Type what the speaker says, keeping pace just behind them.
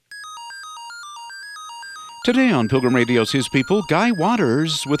Today on Pilgrim Radio's His People, Guy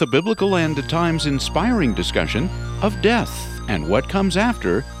Waters with a biblical and at times inspiring discussion of death and what comes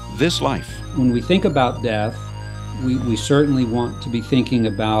after this life. When we think about death, we certainly want to be thinking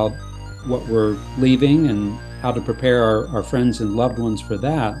about what we're leaving and how to prepare our friends and loved ones for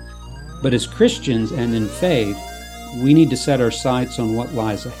that. But as Christians and in faith, we need to set our sights on what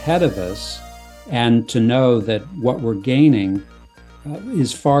lies ahead of us and to know that what we're gaining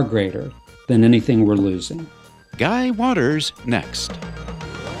is far greater than anything we're losing. Guy Waters next.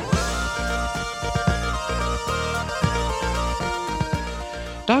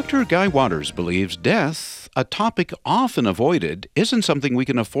 Dr. Guy Waters believes death, a topic often avoided, isn't something we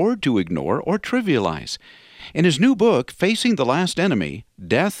can afford to ignore or trivialize. In his new book, Facing the Last Enemy,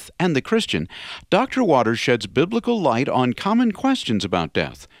 Death and the Christian, Dr. Waters sheds biblical light on common questions about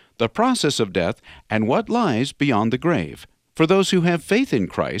death, the process of death, and what lies beyond the grave, for those who have faith in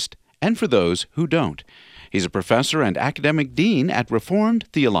Christ and for those who don't. He's a professor and academic dean at Reformed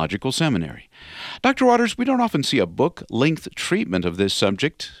Theological Seminary. Dr. Waters, we don't often see a book-length treatment of this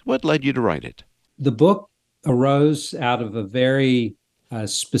subject. What led you to write it? The book arose out of a very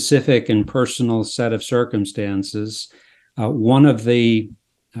specific and personal set of circumstances. One of the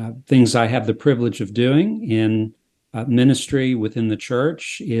things I have the privilege of doing in ministry within the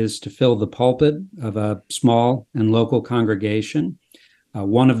church is to fill the pulpit of a small and local congregation.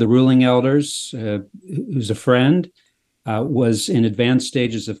 One of the ruling elders, who's a friend, was in advanced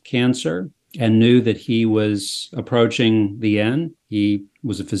stages of cancer and knew that he was approaching the end. He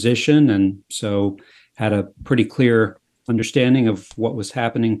was a physician and so had a pretty clear understanding of what was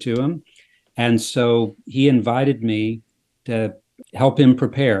happening to him. And so he invited me to help him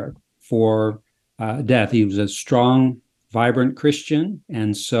prepare for death. He was a strong, vibrant Christian,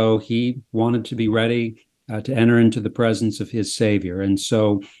 and so he wanted to be ready to enter into the presence of his Savior. And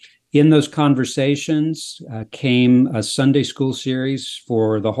so in those conversations came a Sunday school series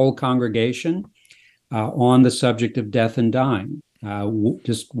for the whole congregation on the subject of death and dying.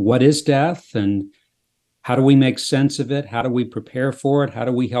 Just what is death and how do we make sense of it? How do we prepare for it? How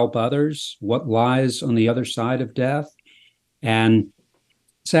do we help others? What lies on the other side of death? And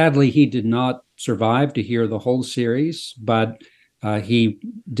sadly, he did not survive to hear the whole series, but he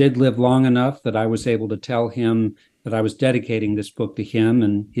did live long enough that I was able to tell him that I was dedicating this book to him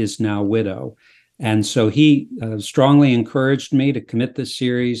and his now widow. And so he strongly encouraged me to commit this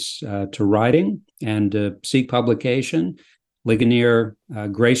series to writing and to seek publication. Ligonier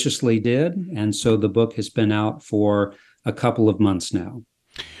graciously did, and so the book has been out for a couple of months now.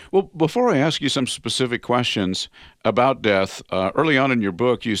 Well, before I ask you some specific questions about death, early on in your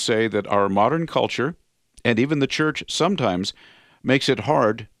book, you say that our modern culture and even the church sometimes makes it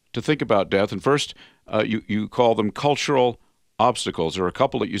hard to think about death. And first, you call them cultural obstacles. There are a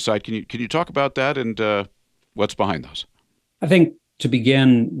couple that you cite. Can you talk about that and what's behind those? I think to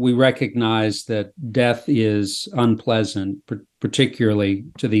begin, we recognize that death is unpleasant, particularly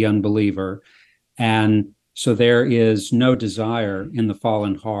to the unbeliever. And so there is no desire in the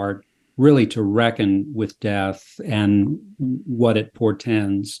fallen heart really to reckon with death and what it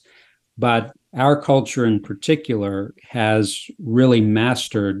portends. But our culture in particular has really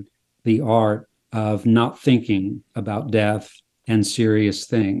mastered the art of not thinking about death and serious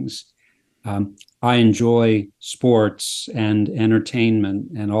things. I enjoy sports and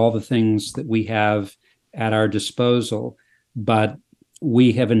entertainment and all the things that we have at our disposal, but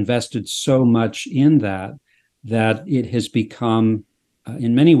we have invested so much in that it has become,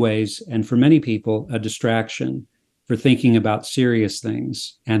 in many ways, and for many people, a distraction for thinking about serious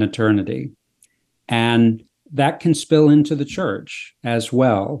things and eternity. And that can spill into the church as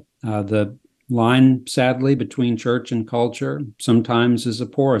well. The line, sadly, between church and culture sometimes is a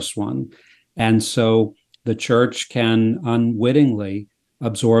porous one. And so the church can unwittingly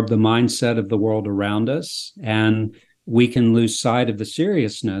absorb the mindset of the world around us, and we can lose sight of the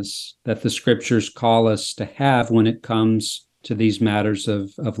seriousness that the scriptures call us to have when it comes to these matters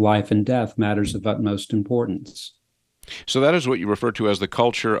of life and death, matters of utmost importance. So that is what you refer to as the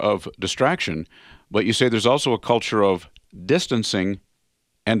culture of distraction, but you say there's also a culture of distancing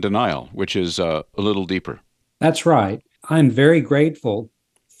and denial, which is a little deeper. That's right. I'm very grateful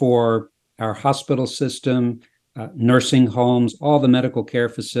for our hospital system, nursing homes, all the medical care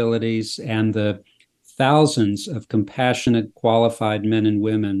facilities, and the thousands of compassionate, qualified men and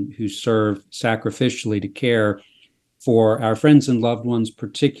women who serve sacrificially to care for our friends and loved ones,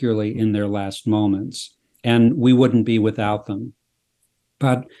 particularly in their last moments. And we wouldn't be without them.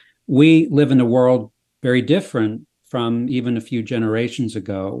 But we live in a world very different from even a few generations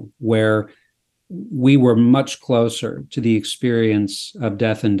ago, where we were much closer to the experience of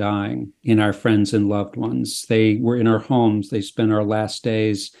death and dying in our friends and loved ones. They were in our homes. They spent our last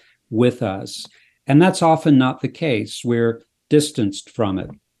days with us. And that's often not the case. We're distanced from it.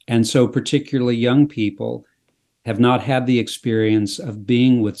 And so particularly young people have not had the experience of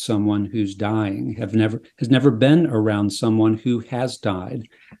being with someone who's dying, has never been around someone who has died.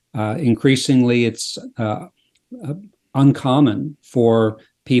 Increasingly, it's uncommon for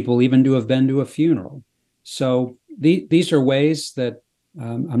people even to have been to a funeral. So these are ways that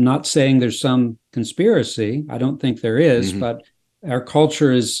I'm not saying there's some conspiracy. I don't think there is, but our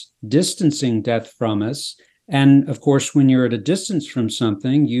culture is distancing death from us. And of course, when you're at a distance from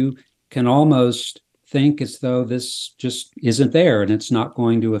something, you can almost think as though this just isn't there and it's not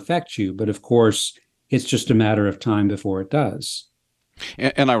going to affect you. But of course, it's just a matter of time before it does.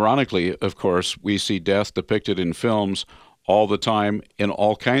 And ironically, of course, we see death depicted in films all the time in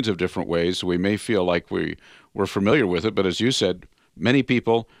all kinds of different ways. We may feel like we're familiar with it, but as you said, many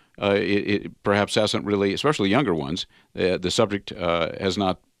people, it perhaps hasn't really, especially younger ones, the subject has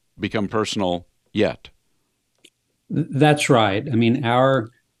not become personal yet. That's right. I mean, our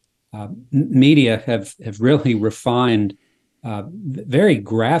media have really refined very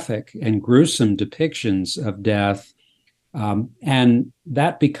graphic and gruesome depictions of death, and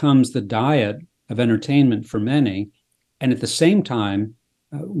that becomes the diet of entertainment for many. And at the same time,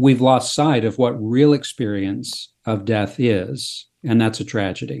 we've lost sight of what real experience of death is, and that's a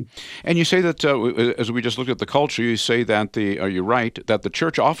tragedy. And you say that, as we just looked at the culture, you say that you're right, that the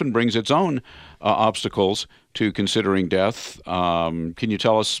church often brings its own obstacles to considering death. Can you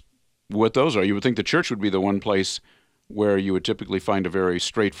tell us what those are? You would think the church would be the one place where you would typically find a very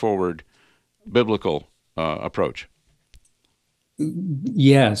straightforward biblical approach.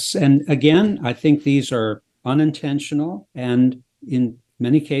 Yes. And again, I think these are unintentional and in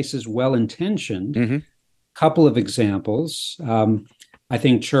many cases well-intentioned. Couple of examples. I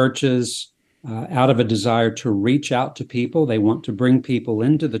think churches, out of a desire to reach out to people, they want to bring people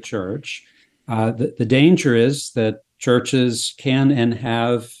into the church. The danger is that churches can and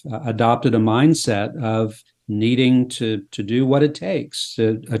have adopted a mindset of needing to do what it takes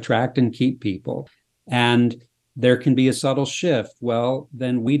to attract and keep people. And there can be a subtle shift. Well,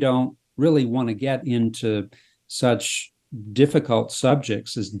 then we don't really want to get into such difficult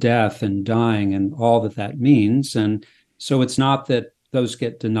subjects as death and dying and all that means. And so it's not that those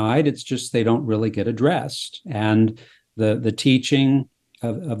get denied, it's just they don't really get addressed. And the teaching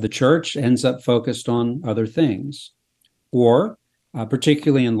of the church ends up focused on other things. Or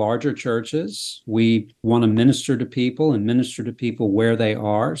particularly in larger churches, we want to minister to people and minister to people where they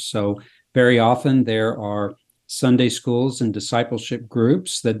are. So very often there are Sunday schools and discipleship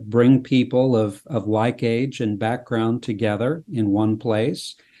groups that bring people of like age and background together in one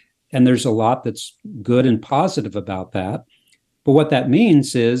place. And there's a lot that's good and positive about that. But what that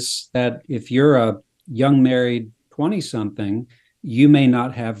means is that if you're a young married 20-something, you may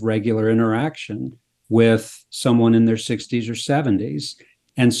not have regular interaction with someone in their 60s or 70s.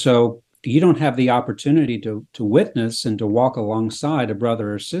 And so you don't have the opportunity to witness and to walk alongside a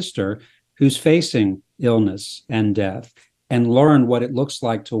brother or sister who's facing illness and death and learn what it looks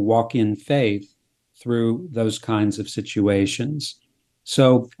like to walk in faith through those kinds of situations.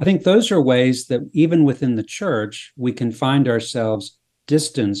 So I think those are ways that even within the church, we can find ourselves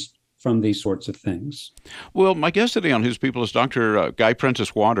distanced from these sorts of things. Well, my guest today on Whose People is Dr. Guy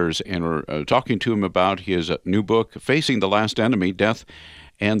Prentice Waters, and we're talking to him about his new book, Facing the Last Enemy, Death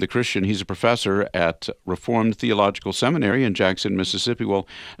and the Christian. He's a professor at Reformed Theological Seminary in Jackson, Mississippi. Well,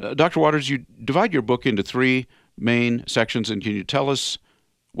 Dr. Waters, you divide your book into three main sections, and can you tell us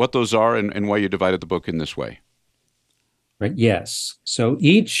what those are and why you divided the book in this way? Right. Yes. So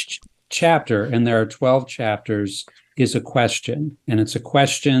each chapter, and there are 12 chapters, is a question. And it's a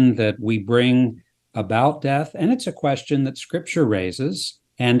question that we bring about death, and it's a question that Scripture raises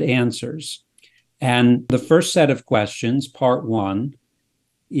and answers. And the first set of questions, part one,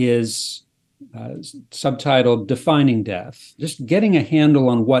 is subtitled Defining Death, just getting a handle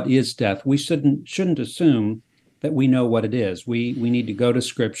on what is death. We shouldn't assume that we know what it is. We need to go to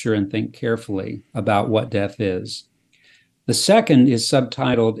Scripture and think carefully about what death is. The second is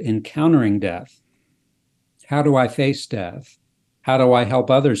subtitled Encountering Death. How do I face death? How do I help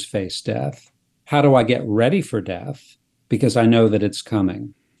others face death? How do I get ready for death? Because I know that it's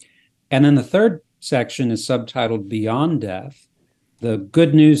coming. And then the third section is subtitled Beyond Death. The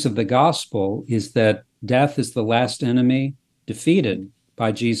good news of the gospel is that death is the last enemy defeated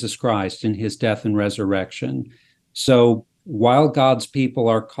by Jesus Christ in his death and resurrection. So while God's people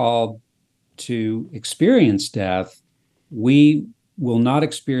are called to experience death, we will not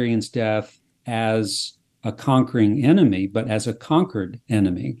experience death as a conquering enemy, but as a conquered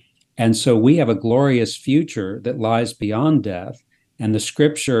enemy. And so we have a glorious future that lies beyond death. And the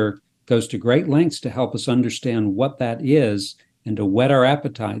scripture goes to great lengths to help us understand what that is and to whet our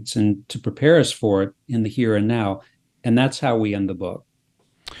appetites and to prepare us for it in the here and now. And that's how we end the book.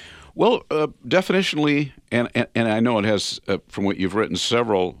 Well, definitionally, and I know it has, from what you've written,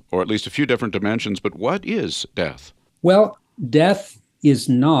 several, or at least a few different dimensions, but what is death? Well, death is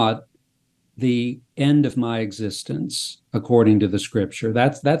not the end of my existence, according to the scripture.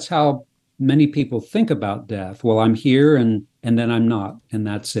 That's how many people think about death. Well, I'm here and then I'm not, and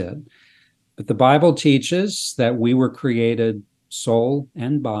that's it. But the Bible teaches that we were created soul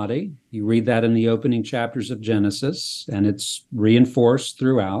and body. You read that in the opening chapters of Genesis, and it's reinforced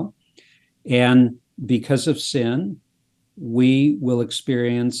throughout. And because of sin, we will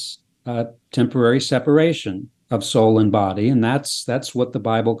experience a temporary separation of soul and body, and that's what the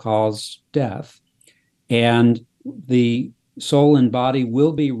Bible calls death. And the soul and body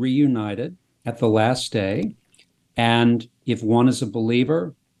will be reunited at the last day. And if one is a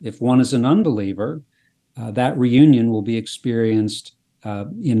believer, if one is an unbeliever, that reunion will be experienced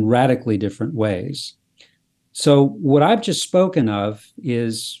in radically different ways. So what I've just spoken of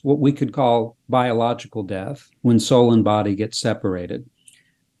is what we could call biological death, when soul and body get separated.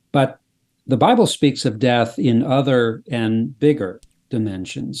 But the Bible speaks of death in other and bigger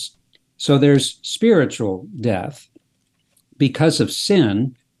dimensions. So there's spiritual death. Because of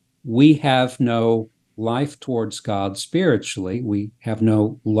sin, we have no life towards God spiritually. We have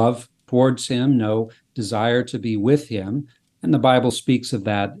no love towards him, no desire to be with him. And the Bible speaks of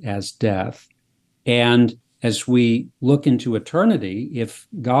that as death. And as we look into eternity, if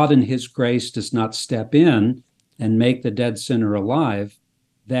God in his grace does not step in and make the dead sinner alive,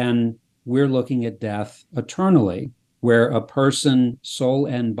 then we're looking at death eternally, where a person, soul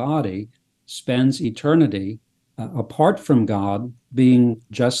and body, spends eternity apart from God, being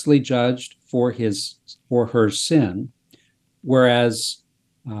justly judged for his or her sin. Whereas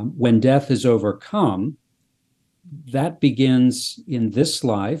when death is overcome, that begins in this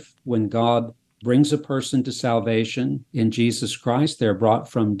life when God brings a person to salvation in Jesus Christ. They're brought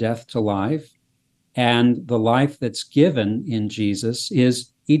from death to life. And the life that's given in Jesus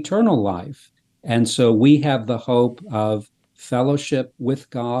is eternal life. And so we have the hope of fellowship with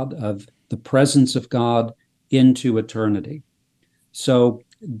God, of the presence of God into eternity. So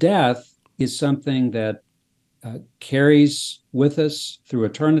death is something that carries with us through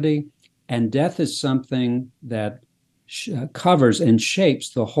eternity, and death is something that covers and shapes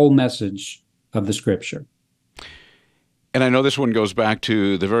the whole message of the scripture. And I know this one goes back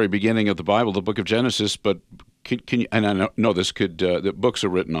to the very beginning of the Bible, the book of Genesis, but can you, and I know this could, the books are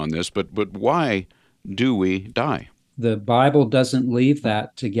written on this, but why do we die? The Bible doesn't leave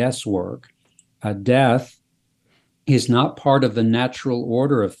that to guesswork. Death is not part of the natural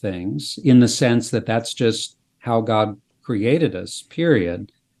order of things in the sense that that's just how God created us,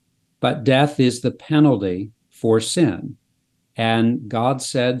 period. But death is the penalty for sin. And God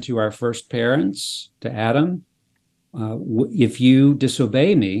said to our first parents, to Adam, if you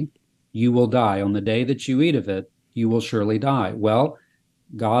disobey me, you will die. On the day that you eat of it, you will surely die. Well,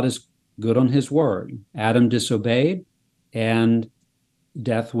 God is good on his word. Adam disobeyed, and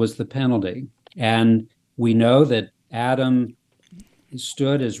death was the penalty. And we know that Adam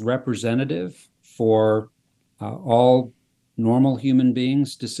stood as representative for all normal human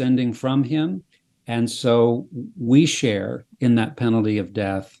beings descending from him. And so we share in that penalty of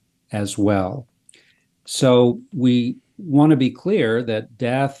death as well. So we want to be clear that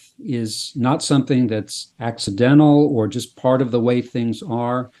death is not something that's accidental or just part of the way things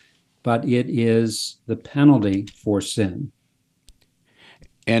are, but it is the penalty for sin.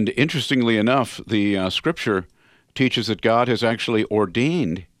 And interestingly enough, the scripture teaches that God has actually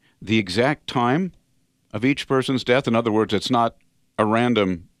ordained the exact time of each person's death. In other words, it's not a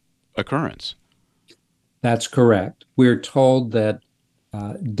random occurrence. That's correct. We're told that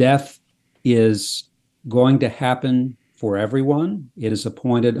death is going to happen for everyone. It is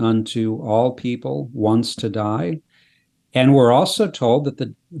appointed unto all people once to die. And we're also told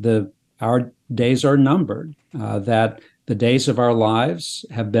that our days are numbered, that the days of our lives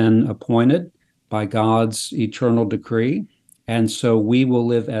have been appointed by God's eternal decree. And so we will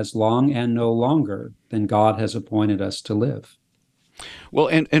live as long and no longer than God has appointed us to live. Well,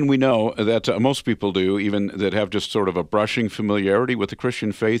 and we know that most people do, even that have just sort of a brushing familiarity with the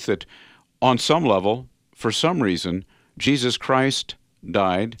Christian faith, that on some level, for some reason, Jesus Christ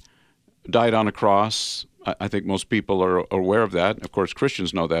died on a cross. I think most people are aware of that. Of course,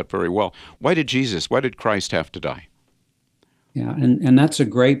 Christians know that very well. Why did Christ have to die? Yeah, and that's a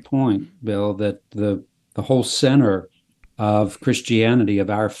great point, Bill, that the whole center of Christianity, of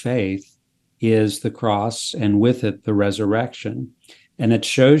our faith, is the cross and with it the resurrection. And it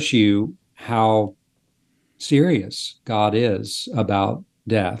shows you how serious God is about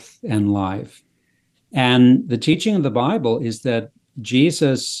death and life. And the teaching of the Bible is that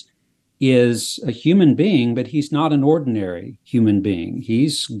Jesus is a human being, but he's not an ordinary human being.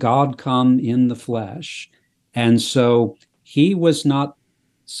 He's God come in the flesh. And so he was not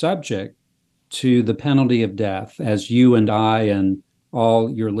subject to the penalty of death as you and I and all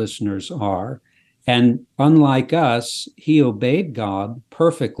your listeners are. And unlike us, he obeyed God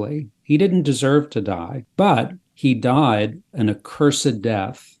perfectly. He didn't deserve to die, but he died an accursed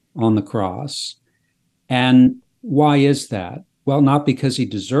death on the cross. And why is that? Well, not because he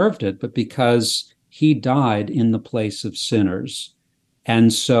deserved it, but because he died in the place of sinners.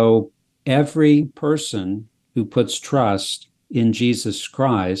 And so every person who puts trust in Jesus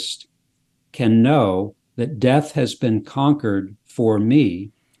Christ can know that death has been conquered for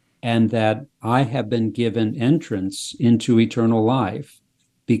me and that I have been given entrance into eternal life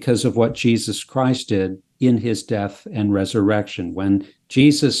because of what Jesus Christ did in his death and resurrection. When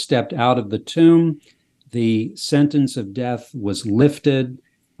Jesus stepped out of the tomb, the sentence of death was lifted.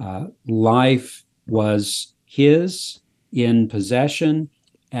 Life was his in possession.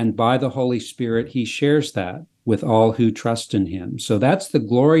 And by the Holy Spirit, he shares that with all who trust in him. So that's the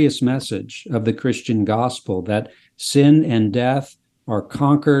glorious message of the Christian gospel, that sin and death are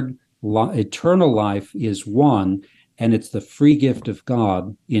conquered, eternal life is won, and it's the free gift of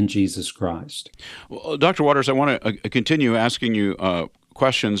God in Jesus Christ. Well, Dr. Waters, I want to continue asking you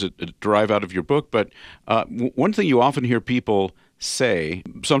questions that derive out of your book, but one thing you often hear people say,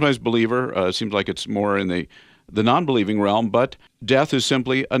 sometimes believer, seems like it's more in the non-believing realm, but death is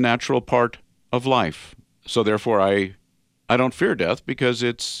simply a natural part of life. So therefore, I don't fear death because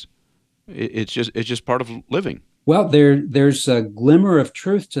it's just part of living. Well, there's a glimmer of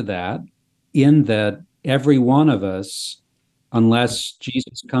truth to that, in that every one of us, unless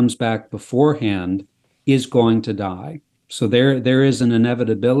Jesus comes back beforehand, is going to die. So there is an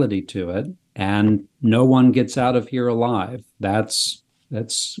inevitability to it, and no one gets out of here alive. That's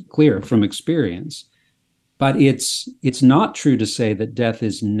clear from experience. But it's not true to say that death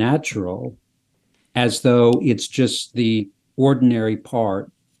is natural, as though it's just the ordinary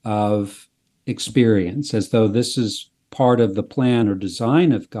part of experience, as though this is part of the plan or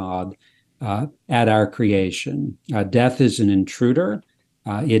design of God at our creation. Death is an intruder.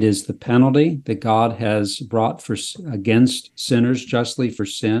 It is the penalty that God has brought against sinners justly for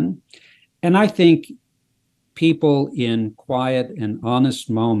sin. And I think people in quiet and honest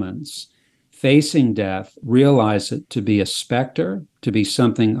moments facing death realize it to be a specter, to be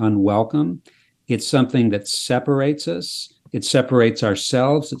something unwelcome. It's something that separates us. It separates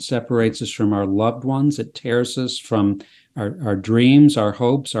ourselves. It separates us from our loved ones. It tears us from our dreams, our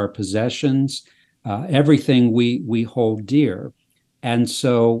hopes, our possessions, everything we hold dear. And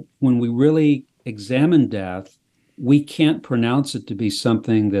so when we really examine death, we can't pronounce it to be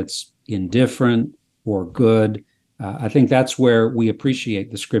something that's indifferent or good. I think that's where we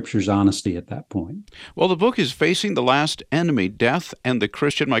appreciate the Scripture's honesty at that point. Well, the book is Facing the Last Enemy, Death and the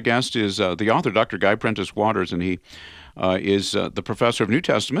Christian. My guest is the author, Dr. Guy Prentice Waters, and he is the professor of New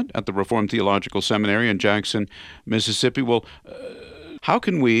Testament at the Reformed Theological Seminary in Jackson, Mississippi. Well, how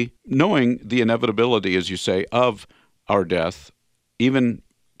can we, knowing the inevitability, as you say, of our death, even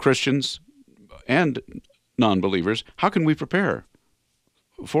Christians and non-believers, how can we prepare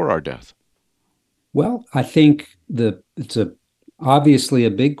for our death? Well, I think it's obviously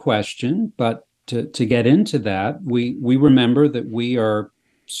a big question, but to get into that, we remember that we are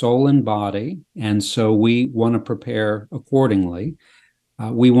soul and body, and so we want to prepare accordingly.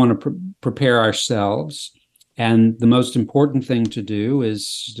 We want to prepare ourselves, and the most important thing to do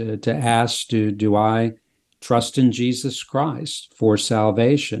is to ask, do I trust in Jesus Christ for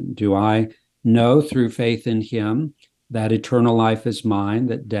salvation? Do I know through faith in him that eternal life is mine,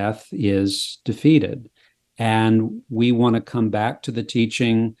 that death is defeated? And we want to come back to the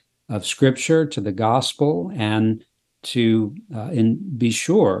teaching of Scripture, to the gospel, and to be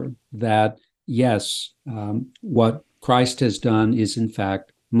sure that, yes, what Christ has done is in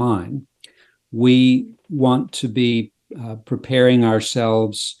fact mine. We want to be preparing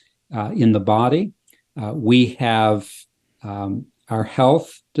ourselves in the body. We have our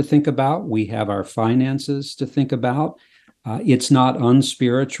health to think about. We have our finances to think about. It's not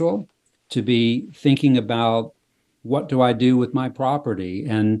unspiritual to be thinking about, what do I do with my property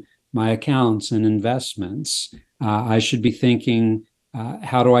and my accounts and investments? I should be thinking,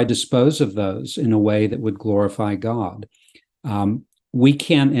 how do I dispose of those in a way that would glorify God? We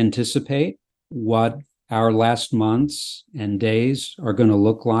can't anticipate what our last months and days are going to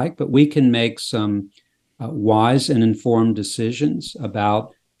look like, but we can make some wise and informed decisions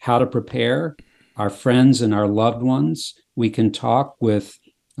about how to prepare our friends and our loved ones. We can talk with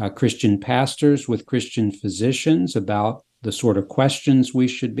Christian pastors, with Christian physicians about the sort of questions we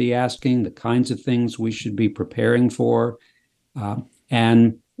should be asking, the kinds of things we should be preparing for,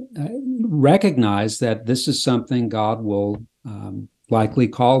 and recognize that this is something God will likely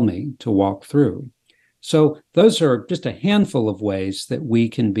call me to walk through. So those are just a handful of ways that we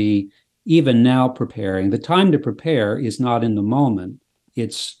can be even now preparing. The time to prepare is not in the moment,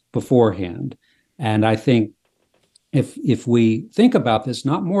 it's beforehand. And I think if we think about this,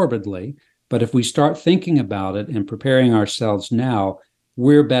 not morbidly, but if we start thinking about it and preparing ourselves now,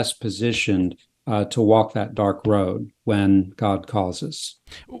 we're best positioned to walk that dark road when God calls us.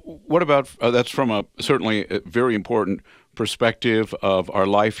 What about, that's from a certainly a very important perspective of our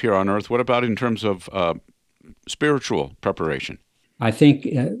life here on earth. What about in terms of spiritual preparation? I think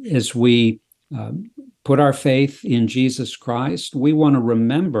as we put our faith in Jesus Christ, we want to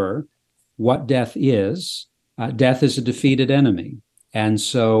remember what death is. Death is a defeated enemy. And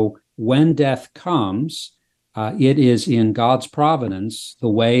so when death comes, it is in God's providence the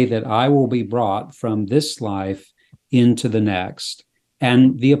way that I will be brought from this life into the next.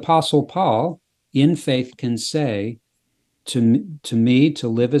 And the Apostle Paul, in faith, can say, to me, to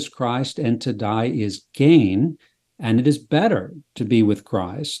live as Christ and to die is gain, and it is better to be with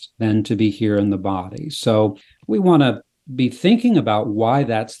Christ than to be here in the body. So we want to be thinking about why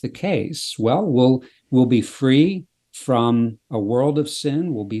that's the case. Well, we'll be free from a world of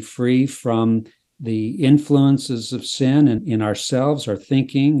sin. We'll be free from the influences of sin in ourselves, our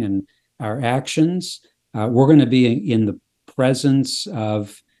thinking and our actions. We're going to be in the presence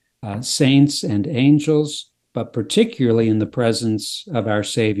of saints and angels, but particularly in the presence of our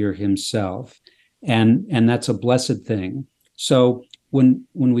Savior himself. And that's a blessed thing. So when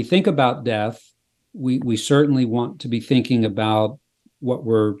we think about death, we certainly want to be thinking about what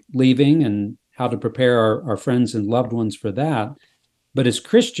we're leaving and how to prepare our friends and loved ones for that. But as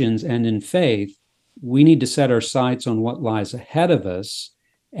Christians and in faith, we need to set our sights on what lies ahead of us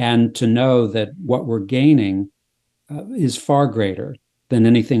and to know that what we're gaining is far greater than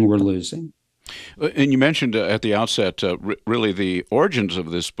anything we're losing. And you mentioned at the outset, really the origins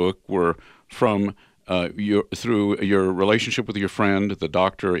of this book were from through your relationship with your friend, the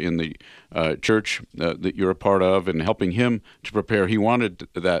doctor in the church that you're a part of, and helping him to prepare. He wanted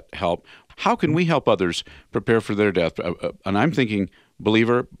that help. How can we help others prepare for their death? And I'm thinking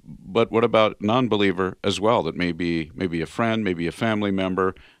believer, but what about non-believer as well? That may be a friend, maybe a family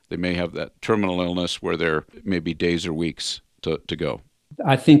member. They may have that terminal illness where there may be days or weeks to go.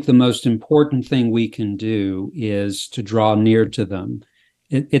 I think the most important thing we can do is to draw near to them.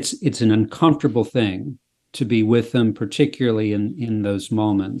 It's an uncomfortable thing to be with them, particularly in those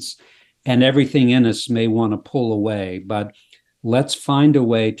moments. And everything in us may want to pull away, but let's find a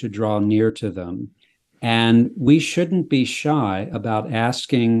way to draw near to them. And we shouldn't be shy about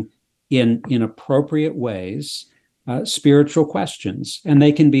asking in appropriate ways spiritual questions, and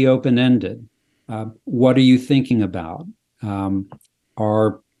they can be open-ended. What are you thinking about?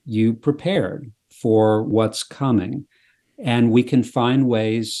 Are you prepared for what's coming? And we can find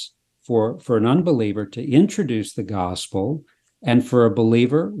ways for an unbeliever to introduce the gospel, and for a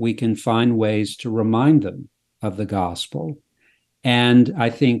believer, we can find ways to remind them of the gospel. And I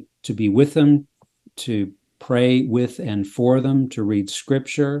think to be with them, to pray with and for them, to read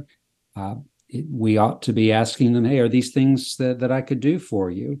scripture, we ought to be asking them, hey, are these things that I could do for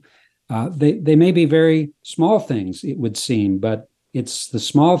you? They may be very small things, it would seem, but it's the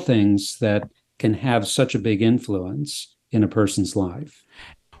small things that can have such a big influence in a person's life.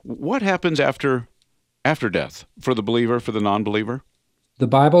 What happens after death for the believer, for the non-believer? The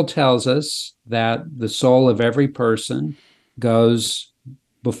Bible tells us that the soul of every person goes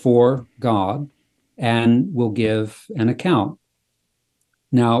before God and will give an account.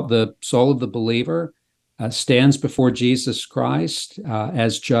 Now, the soul of the believer stands before Jesus Christ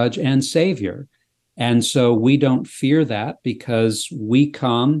as judge and savior. And so we don't fear that because we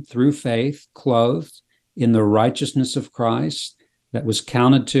come through faith clothed in the righteousness of Christ that was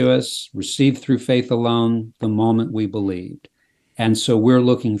counted to us, received through faith alone the moment we believed. And so we're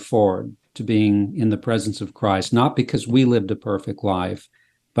looking forward to being in the presence of Christ, not because we lived a perfect life,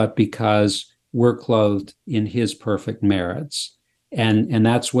 but because we're clothed in his perfect merits. And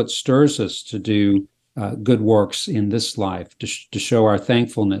that's what stirs us to do good works in this life, to show our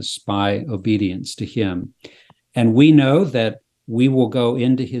thankfulness by obedience to him. And we know that we will go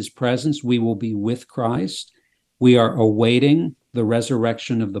into his presence, we will be with Christ, We are awaiting the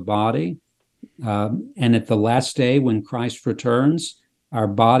resurrection of the body. And at the last day, when Christ returns, our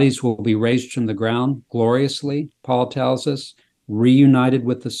bodies will be raised from the ground gloriously, Paul tells us, reunited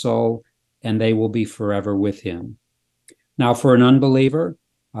with the soul, and they will be forever with him. Now, for an unbeliever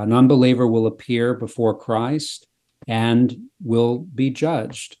will appear before Christ and will be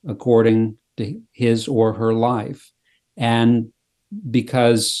judged according to his or her life. And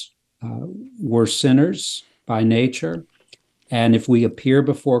because we're sinners by nature, and if we appear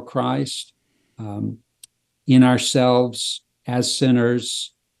before Christ in ourselves as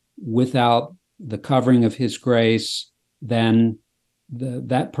sinners without the covering of his grace, then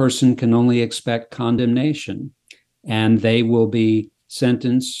that person can only expect condemnation, and they will be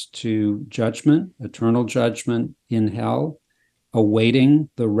sentenced to judgment, eternal judgment in hell, awaiting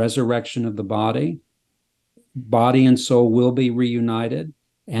the resurrection of the body. Body and soul will be reunited,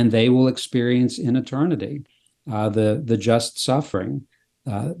 and they will experience in eternity the just suffering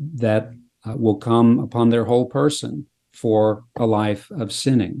that will come upon their whole person for a life of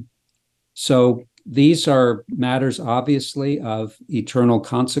sinning. So these are matters, obviously, of eternal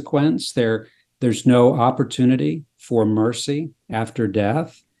consequence. There's no opportunity for mercy after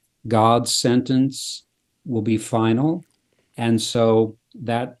death. God's sentence will be final. And so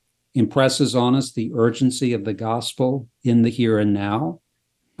that impresses on us the urgency of the gospel in the here and now.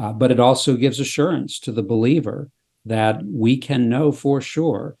 But it also gives assurance to the believer that we can know for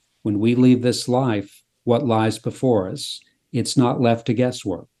sure when we leave this life what lies before us. It's not left to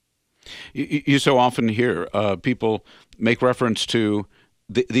guesswork. You so often hear people make reference to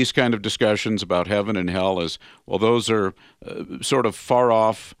these kind of discussions about heaven and hell as, well, those are sort of far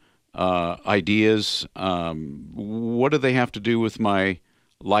off ideas. What do they have to do with my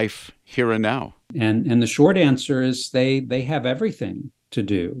life here and now? And the short answer is they have everything to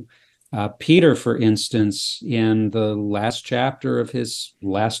do. Peter, for instance, in the last chapter of his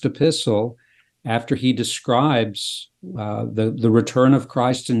last epistle, after he describes the return of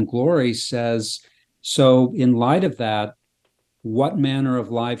Christ in glory, says, so in light of that, what manner of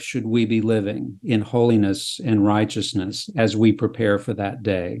life should we be living in holiness and righteousness as we prepare for that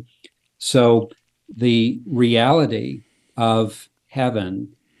day? So the reality of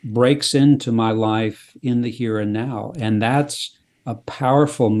heaven breaks into my life in the here and now, and that's a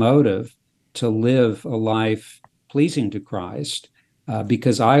powerful motive to live a life pleasing to Christ.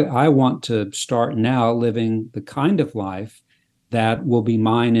 Because I want to start now living the kind of life that will be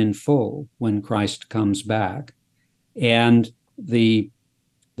mine in full when Christ comes back. And the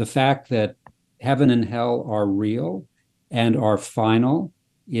fact that heaven and hell are real and are final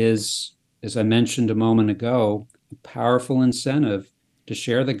is, as I mentioned a moment ago, a powerful incentive to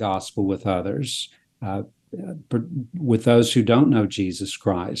share the gospel with others, with those who don't know Jesus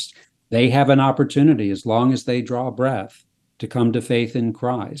Christ. They have an opportunity, as long as they draw breath, to come to faith in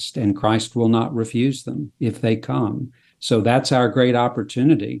Christ, and Christ will not refuse them if they come. So that's our great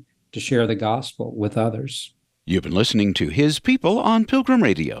opportunity to share the gospel with others. You've been listening to His People on Pilgrim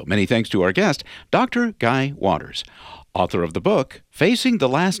Radio. Many thanks to our guest, Dr. Guy Waters, author of the book, Facing the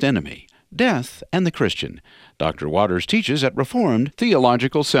Last Enemy, Death and the Christian. Dr. Waters teaches at Reformed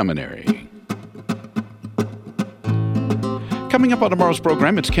Theological Seminary. Coming up on tomorrow's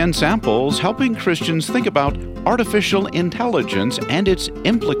program, it's Ken Samples helping Christians think about artificial intelligence and its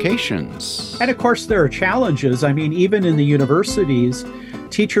implications. And of course, there are challenges. I mean, even in the universities,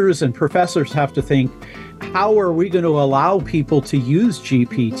 teachers and professors have to think, how are we going to allow people to use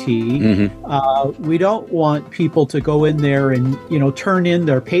GPT? Mm-hmm. We don't want people to go in there and, turn in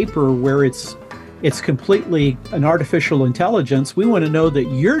their paper where it's completely an artificial intelligence. We want to know that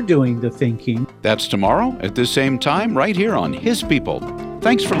you're doing the thinking. That's tomorrow at this same time right here on His People.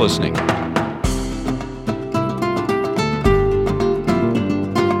 Thanks for listening.